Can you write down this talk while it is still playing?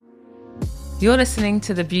You're listening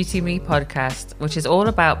to the Beauty Me podcast, which is all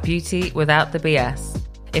about beauty without the BS.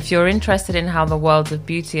 If you're interested in how the worlds of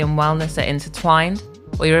beauty and wellness are intertwined,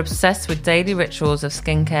 or you're obsessed with daily rituals of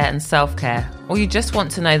skincare and self-care, or you just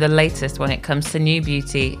want to know the latest when it comes to new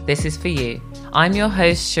beauty, this is for you. I'm your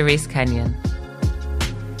host, Charisse Kenyon.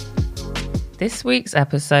 This week's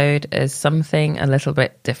episode is something a little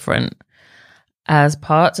bit different. As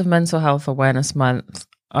part of Mental Health Awareness Month,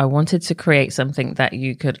 I wanted to create something that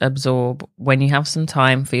you could absorb when you have some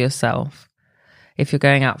time for yourself. If you're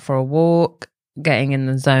going out for a walk, getting in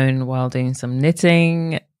the zone while doing some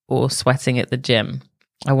knitting, or sweating at the gym.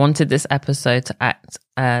 I wanted this episode to act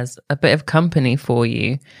as a bit of company for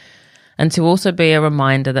you and to also be a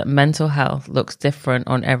reminder that mental health looks different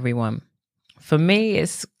on everyone. For me,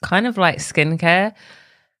 it's kind of like skincare.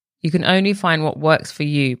 You can only find what works for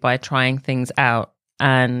you by trying things out,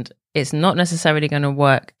 and it's not necessarily going to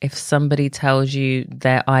work if somebody tells you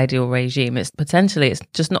their ideal regime. It's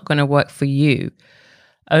just not going to work for you.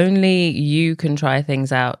 Only you can try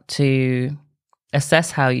things out to assess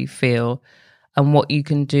how you feel and what you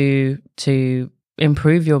can do to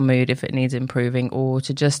improve your mood if it needs improving, or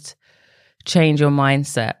to just change your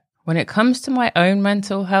mindset. When it comes to my own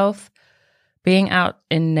mental health, being out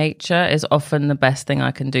in nature is often the best thing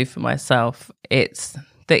I can do for myself. It's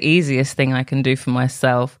the easiest thing I can do for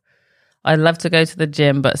myself. I love to go to the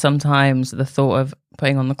gym, but sometimes the thought of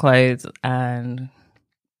putting on the clothes and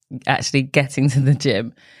actually getting to the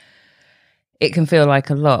gym, it can feel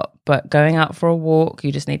like a lot. But going out for a walk,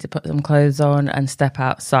 you just need to put some clothes on and step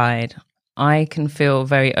outside. I can feel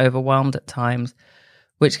very overwhelmed at times,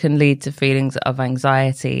 which can lead to feelings of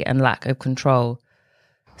anxiety and lack of control.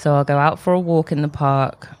 So I'll go out for a walk in the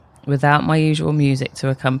park without my usual music to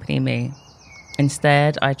accompany me.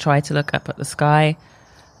 Instead, I try to look up at the sky,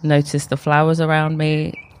 notice the flowers around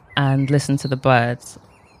me, and listen to the birds.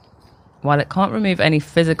 While it can't remove any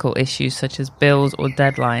physical issues such as bills or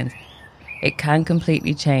deadlines, it can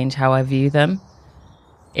completely change how I view them.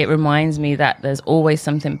 It reminds me that there's always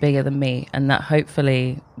something bigger than me, and that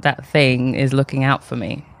hopefully that thing is looking out for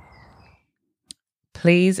me.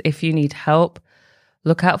 Please, if you need help,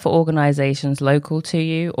 look out for organizations local to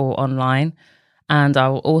you or online, and I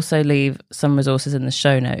will also leave some resources in the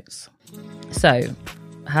show notes. So,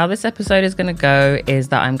 how this episode is going to go is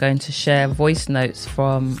that I'm going to share voice notes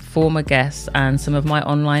from former guests and some of my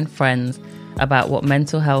online friends about what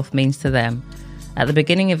mental health means to them. At the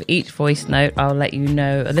beginning of each voice note, I'll let you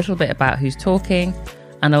know a little bit about who's talking,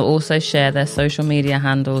 and I'll also share their social media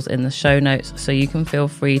handles in the show notes so you can feel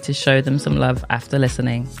free to show them some love after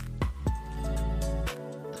listening.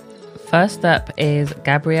 First up is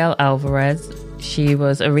Gabrielle Alvarez. She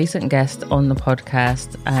was a recent guest on the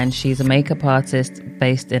podcast, and she's a makeup artist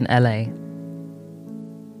based in LA.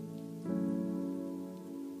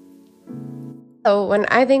 So when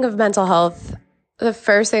I think of mental health, the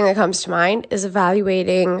first thing that comes to mind is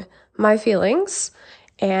evaluating my feelings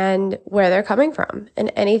and where they're coming from,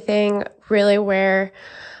 and anything really where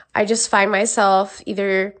I just find myself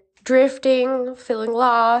either drifting, feeling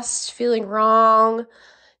lost, feeling wrong,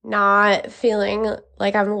 not feeling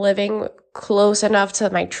like I'm living close enough to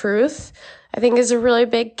my truth, I think is a really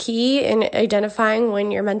big key in identifying when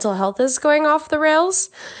your mental health is going off the rails,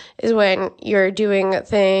 is when you're doing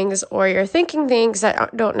things or you're thinking things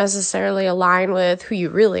that don't necessarily align with who you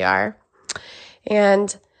really are.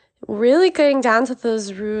 And really getting down to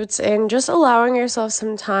those roots and just allowing yourself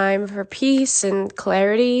some time for peace and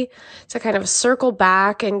clarity to kind of circle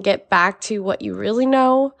back and get back to what you really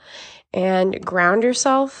know and ground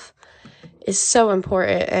yourself is so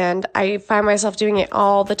important. And I find myself doing it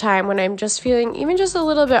all the time when I'm just feeling even just a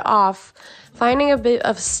little bit off. Finding a bit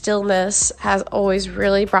of stillness has always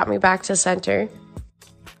really brought me back to center.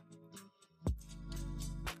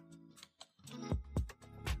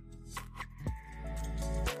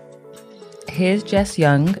 Here's Jess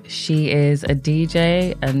Young. She is a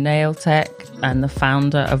DJ, a nail tech, and the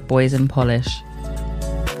founder of Boys in Polish.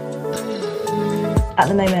 At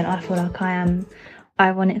the moment, I feel like I am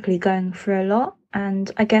ironically going through a lot, and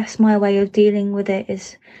I guess my way of dealing with it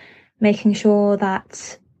is making sure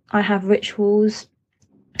that I have rituals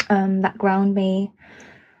that ground me,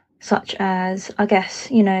 such as, I guess,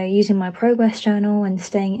 using my progress journal and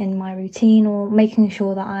staying in my routine, or making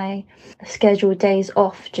sure that I schedule days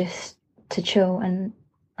off just to chill and,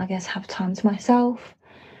 I guess, have time to myself.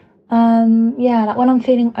 Like when I'm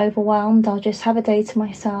feeling overwhelmed, I'll just have a day to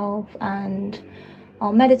myself and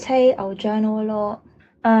I'll meditate, I'll journal a lot.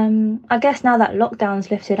 I guess now that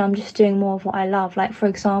lockdown's lifted, I'm just doing more of what I love. Like, for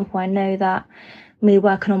example, I know that me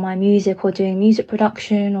working on my music or doing music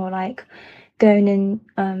production or like going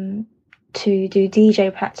and to do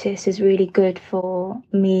DJ practice is really good for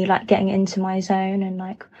me, like getting into my zone and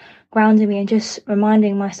like grounding me and just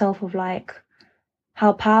reminding myself of like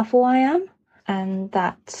how powerful I am and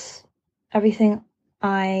that everything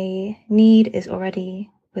I need is already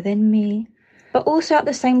within me. But also at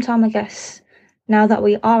the same time, I guess, now that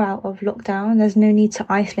we are out of lockdown, there's no need to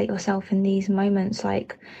isolate yourself in these moments.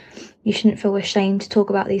 Like, you shouldn't feel ashamed to talk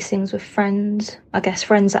about these things with friends. I guess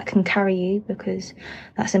friends that can carry you, because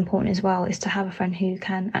that's important as well, is to have a friend who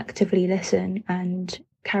can actively listen and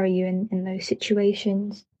carry you in those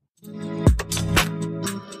situations.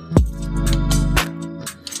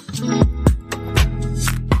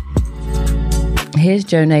 Here's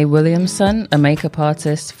Jonee Williamson, a makeup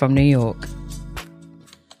artist from New York.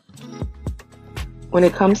 When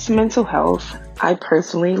it comes to mental health, I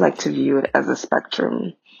personally like to view it as a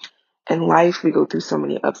spectrum. In life, we go through so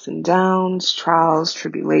many ups and downs, trials,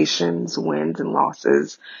 tribulations, wins, and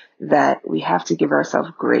losses that we have to give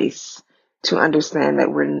ourselves grace to understand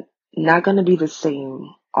that we're not going to be the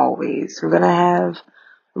same always. We're going to have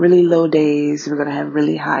really low days. We're going to have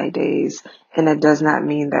really high days. And that does not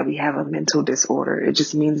mean that we have a mental disorder. It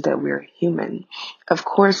just means that we're human. Of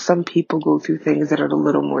course, some people go through things that are a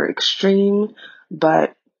little more extreme,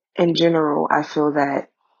 but in general, I feel that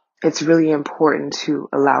it's really important to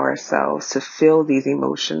allow ourselves to feel these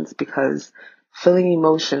emotions, because feeling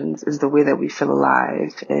emotions is the way that we feel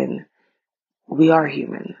alive, and we are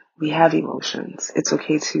human. We have emotions. It's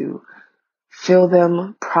okay to feel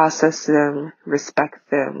them, process them,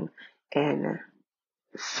 respect them, and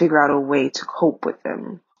figure out a way to cope with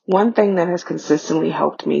them. One thing that has consistently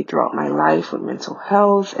helped me throughout my life with mental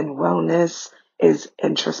health and wellness is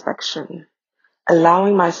introspection.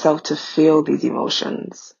 Allowing myself to feel these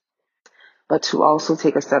emotions, but to also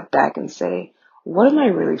take a step back and say, what am I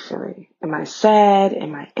really feeling? Am I sad?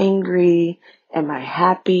 Am I angry? Am I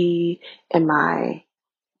happy? Am I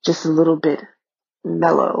just a little bit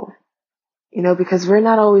mellow? Because we're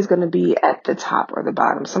not always going to be at the top or the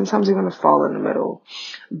bottom. Sometimes we're going to fall in the middle.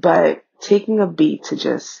 But taking a beat to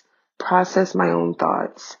just process my own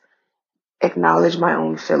thoughts, acknowledge my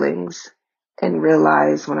own feelings, and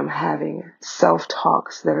realize when I'm having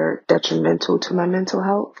self-talks that are detrimental to my mental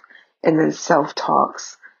health, and then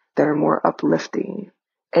self-talks that are more uplifting,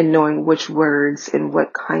 and knowing which words and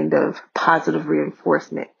what kind of positive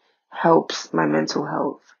reinforcement helps my mental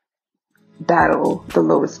health battle the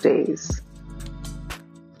lowest days.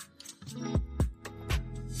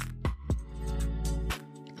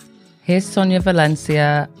 Here's Sonia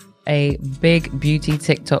Valencia, a big beauty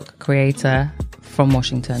TikTok creator from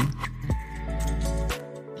Washington.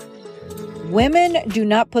 Women do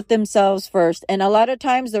not put themselves first. And a lot of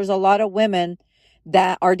times there's a lot of women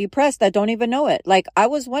that are depressed that don't even know it. Like, I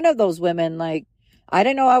was one of those women. Like, I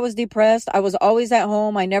didn't know I was depressed. I was always at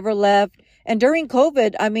home. I never left. And during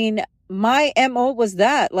COVID, I mean, my MO was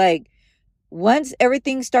that. Like, once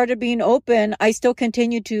everything started being open, I still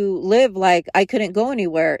continued to live like I couldn't go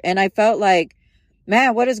anywhere. And I felt like,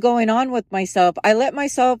 man, what is going on with myself? I let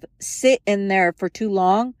myself sit in there for too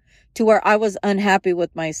long to where I was unhappy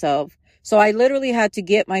with myself. So I literally had to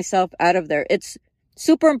get myself out of there. It's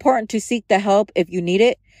super important to seek the help if you need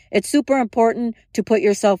it. It's super important to put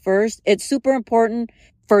yourself first. It's super important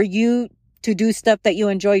for you to do stuff that you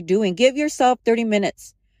enjoy doing. Give yourself 30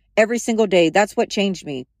 minutes every single day. That's what changed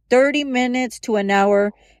me. 30 minutes to an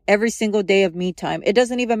hour every single day of me time. It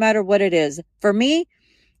doesn't even matter what it is. For me,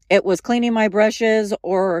 it was cleaning my brushes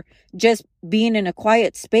or just being in a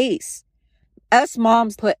quiet space. Us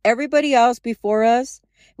moms put everybody else before us.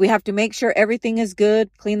 We have to make sure everything is good,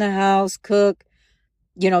 clean the house, cook,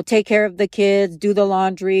 take care of the kids, do the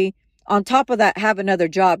laundry. On top of that, have another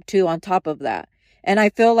job too, on top of that. And I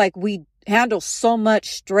feel like we handle so much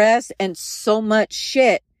stress and so much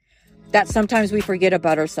shit that sometimes we forget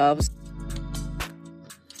about ourselves.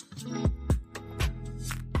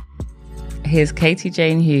 Here's Katie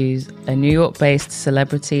Jane Hughes, a New York-based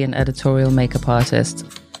celebrity and editorial makeup artist.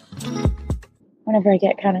 Whenever I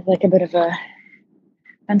get kind of like a bit of a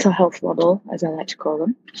mental health wobble, as I like to call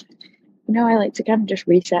them, I like to kind of just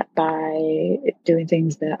reset by doing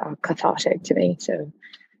things that are cathartic to me. So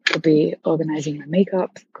it could be organizing my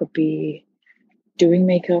makeup, it could be doing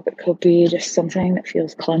makeup, it could be just something that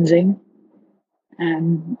feels cleansing.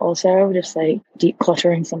 Also just like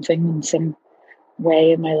decluttering something in some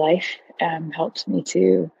way in my life helps me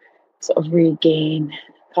to sort of regain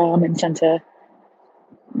calm and center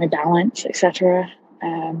my balance, etc.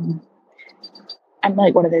 I'm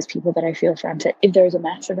like one of those people that I feel frantic. If there's a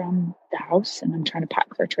mess around the house and I'm trying to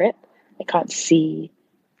pack for a trip, I can't see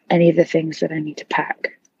any of the things that I need to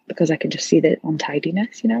pack because I can just see the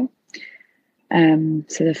untidiness,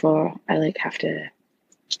 So therefore, I have to.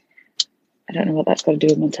 I don't know what that's got to do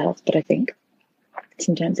with mental health, but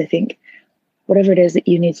sometimes I think whatever it is that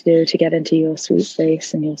you need to do to get into your sweet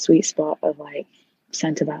space and your sweet spot of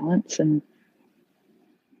center balance and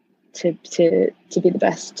to be the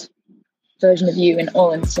best version of you in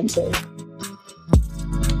all instances.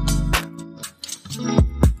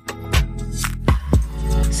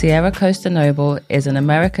 Sierra Costa Noble is an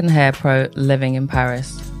American hair pro living in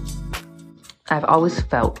Paris. I've always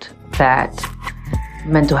felt that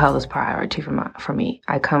mental health is priority for me.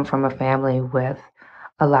 I come from a family with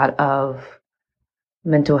a lot of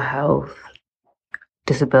mental health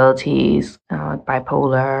disabilities,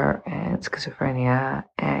 bipolar and schizophrenia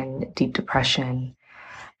and deep depression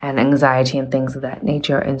and anxiety and things of that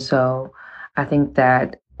nature. And so I think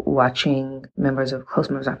that watching close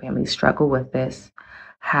members of our family struggle with this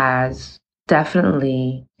has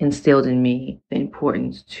definitely instilled in me the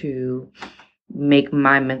importance to make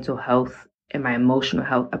my mental health and my emotional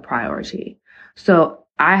health a priority. So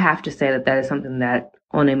I have to say that is something that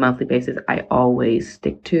on a monthly basis, I always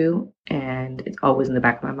stick to, and it's always in the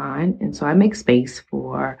back of my mind. And so I make space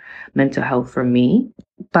for mental health for me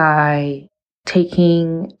by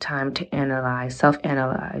taking time to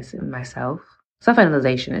self-analyze myself.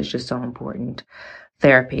 Self-analyzation is just so important.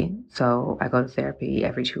 Therapy. So I go to therapy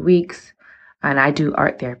every 2 weeks, and I do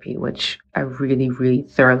art therapy, which I really, really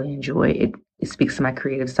thoroughly enjoy. It speaks to my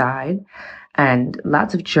creative side, and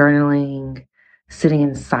lots of journaling, sitting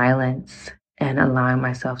in silence, and allowing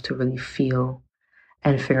myself to really feel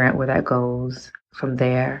and figure out where that goes from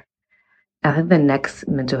there. I think the next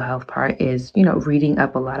mental health part is, reading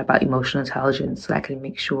up a lot about emotional intelligence so I can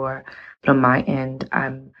make sure that on my end,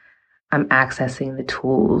 I'm accessing the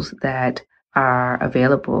tools that are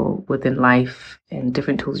available within life and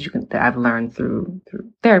different tools that I've learned through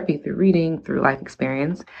therapy, through reading, through life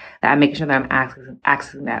experience, that I'm making sure that I'm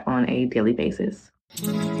accessing that on a daily basis.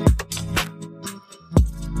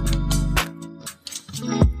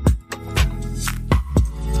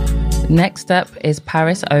 Next up is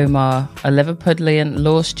Paris Omar, a Liverpudlian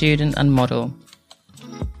law student and model.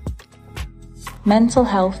 Mental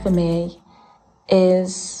health for me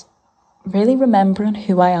is really remembering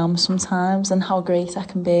who I am sometimes and how great I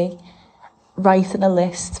can be. Writing a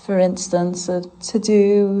list, for instance, of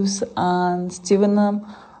to-dos and doing them,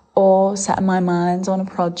 or setting my mind on a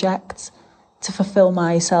project to fulfill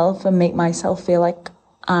myself and make myself feel like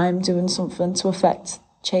I'm doing something to affect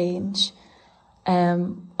change.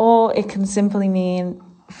 Or it can simply mean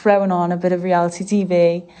throwing on a bit of reality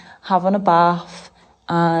TV, having a bath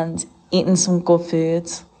and eating some good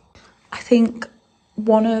food. I think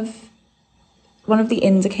one of the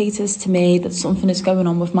indicators to me that something is going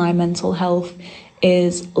on with my mental health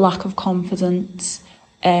is lack of confidence,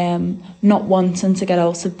 not wanting to get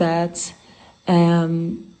out of bed,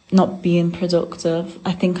 not being productive.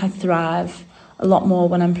 I think I thrive a lot more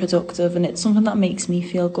when I'm productive, and it's something that makes me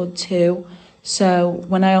feel good too. So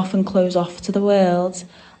when I often close off to the world,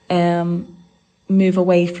 move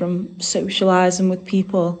away from socialising with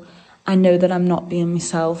people, I know that I'm not being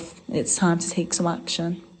myself. It's time to take some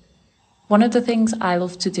action. One of the things I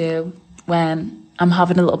love to do when I'm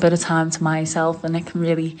having a little bit of time to myself and it can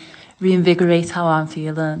really reinvigorate how I'm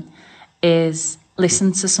feeling is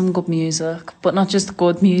listen to some good music, but not just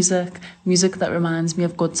good music that reminds me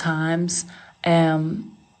of good times,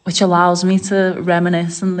 which allows me to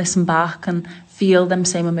reminisce and listen back and feel them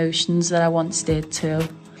same emotions that I once did too.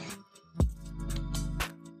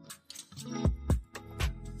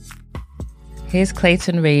 Here's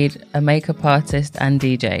Clayton Reed, a makeup artist and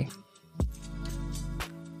DJ.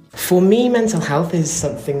 For me, mental health is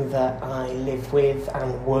something that I live with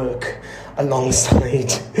and work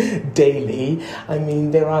alongside daily. I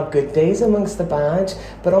mean, there are good days amongst the bad,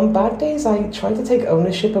 but on bad days, I try to take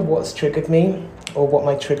ownership of what's triggered me or what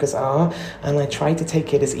my triggers are, and I try to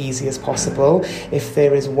take it as easy as possible. If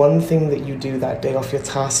there is one thing that you do that day off your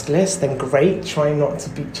task list, then great. Try not to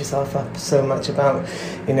beat yourself up so much about,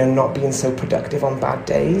 not being so productive on bad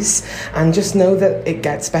days, and just know that it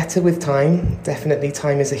gets better with time. Definitely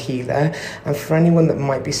time is a healer, and for anyone that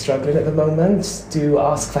might be struggling at the moment, do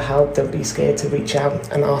ask for help. Don't be scared to reach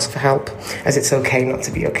out and ask for help, as it's okay not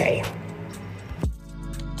to be okay.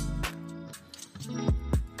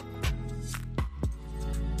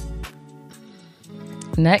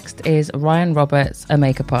 Next is Ryan Roberts, a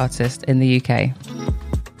makeup artist in the UK.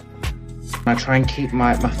 I try and keep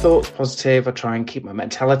my thoughts positive. I try and keep my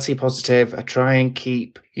mentality positive. I try and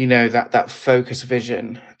keep, that focus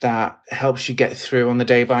vision that helps you get through on the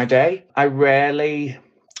day by day. I rarely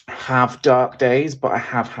have dark days, but I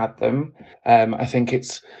have had them. I think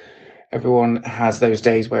it's Everyone has those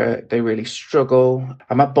days where they really struggle.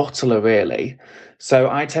 I'm a bottler, really. So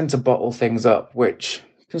I tend to bottle things up, which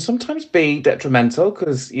can sometimes be detrimental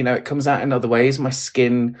because, it comes out in other ways. My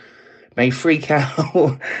skin may freak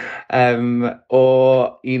out.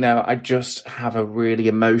 Or, I just have a really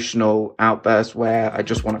emotional outburst where I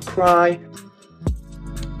just want to cry.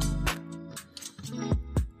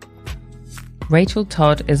 Rachel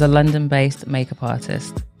Todd is a London-based makeup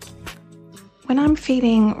artist. When I'm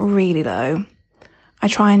feeling really low, I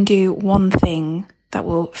try and do one thing that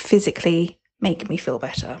will physically make me feel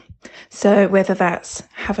better. So whether that's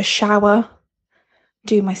have a shower,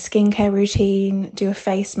 do my skincare routine, do a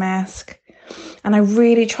face mask, and I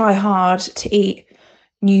really try hard to eat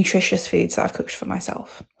nutritious foods that I've cooked for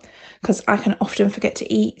myself, because I can often forget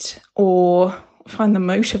to eat or find the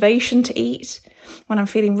motivation to eat when I'm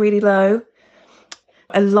feeling really low.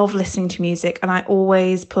 I love listening to music, and I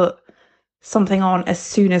always put something on as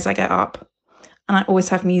soon as I get up, and I always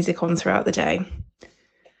have music on throughout the day.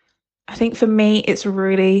 I think for me, it's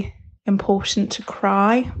really important to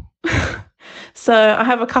cry. So I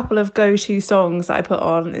have a couple of go-to songs that I put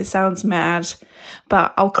on. It sounds mad,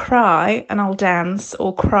 but I'll cry and I'll dance,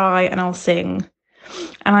 or cry and I'll sing.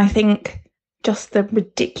 And I think just the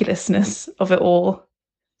ridiculousness of it all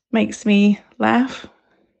makes me laugh.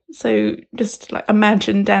 So just like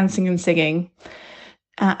imagine dancing and singing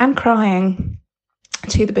and crying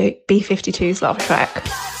to the B-52s Love Track.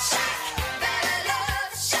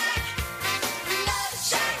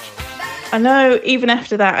 I know even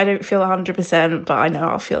after that I don't feel 100%, but I know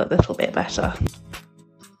I'll feel a little bit better.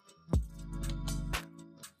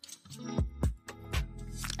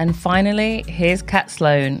 And finally, here's Kat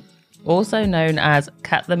Sloan, also known as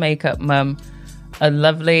Kat the Makeup Mum, a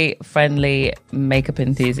lovely, friendly makeup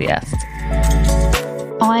enthusiast.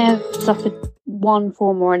 I have suffered one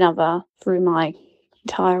form or another through my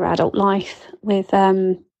entire adult life with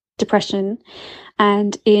depression,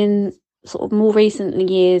 and in sort of more recent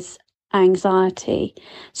years, anxiety.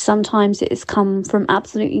 Sometimes it has come from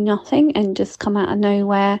absolutely nothing and just come out of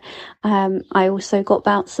nowhere. I also got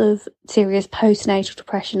bouts of serious postnatal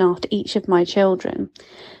depression after each of my children.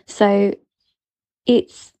 So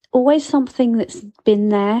it's always something that's been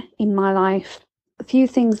there in my life. A few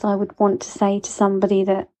things I would want to say to somebody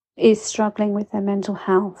that is struggling with their mental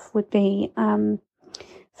health would be,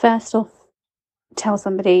 first off, tell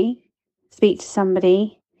somebody, speak to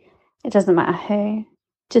somebody. It doesn't matter who.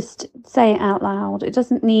 Just say it out loud. It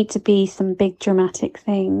doesn't need to be some big dramatic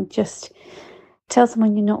thing. Just tell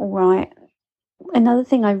someone you're not all right. Another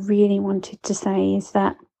thing I really wanted to say is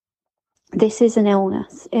that this is an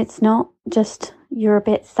illness. It's not just you're a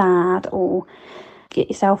bit sad or get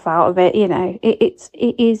yourself out of it.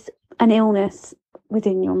 It is an illness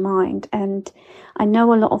within your mind. And I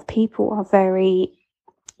know a lot of people are very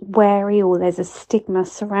wary, or there's a stigma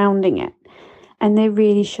surrounding it, and there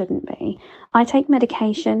really shouldn't be. I take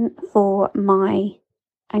medication for my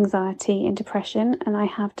anxiety and depression, and I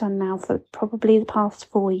have done now for probably the past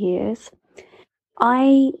 4 years.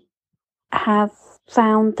 I have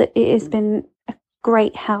found that it has been a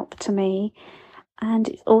great help to me, and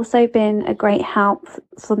it's also been a great help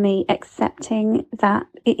for me accepting that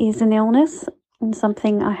it is an illness and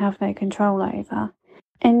something I have no control over.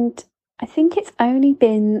 And I think it's only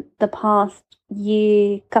been the past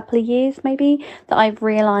couple of years maybe, that I've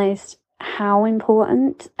realised how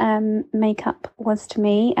important makeup was to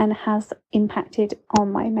me and has impacted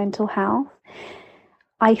on my mental health.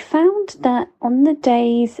 I found that on the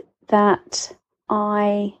days that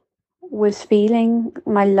I was feeling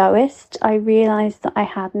my lowest, I realised that I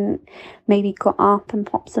hadn't maybe got up and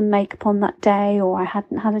popped some makeup on that day, or I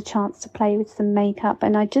hadn't had a chance to play with some makeup.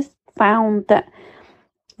 And I just found that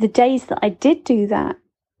the days that I did do that,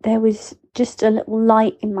 there was just a little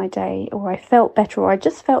light in my day, or I felt better, or I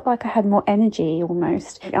just felt like I had more energy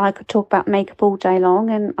almost. I could talk about makeup all day long,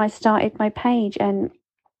 and I started my page, and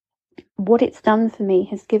what it's done for me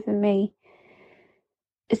has given me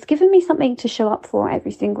something to show up for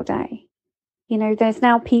every single day. There's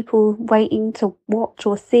now people waiting to watch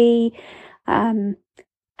or see, and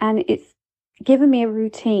it's given me a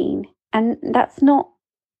routine, and that's not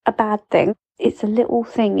a bad thing. It's a little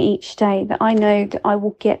thing each day that I know that I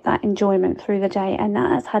will get that enjoyment through the day, and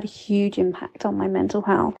that has had a huge impact on my mental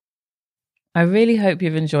health. I really hope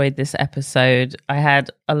you've enjoyed this episode. I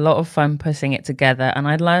had a lot of fun putting it together, and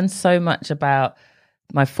I learned so much about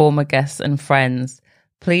my former guests and friends.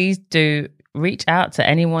 Please do reach out to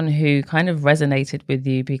anyone who kind of resonated with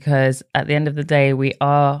you, because at the end of the day, we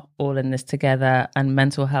are all in this together, and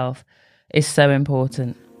mental health is so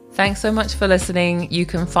important. Thanks so much for listening. You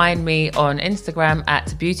can find me on Instagram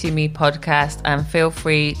at Beauty Me Podcast, and feel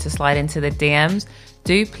free to slide into the DMs.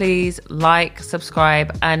 Do please like,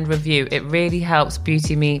 subscribe, and review. It really helps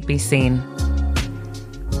Beauty Me be seen.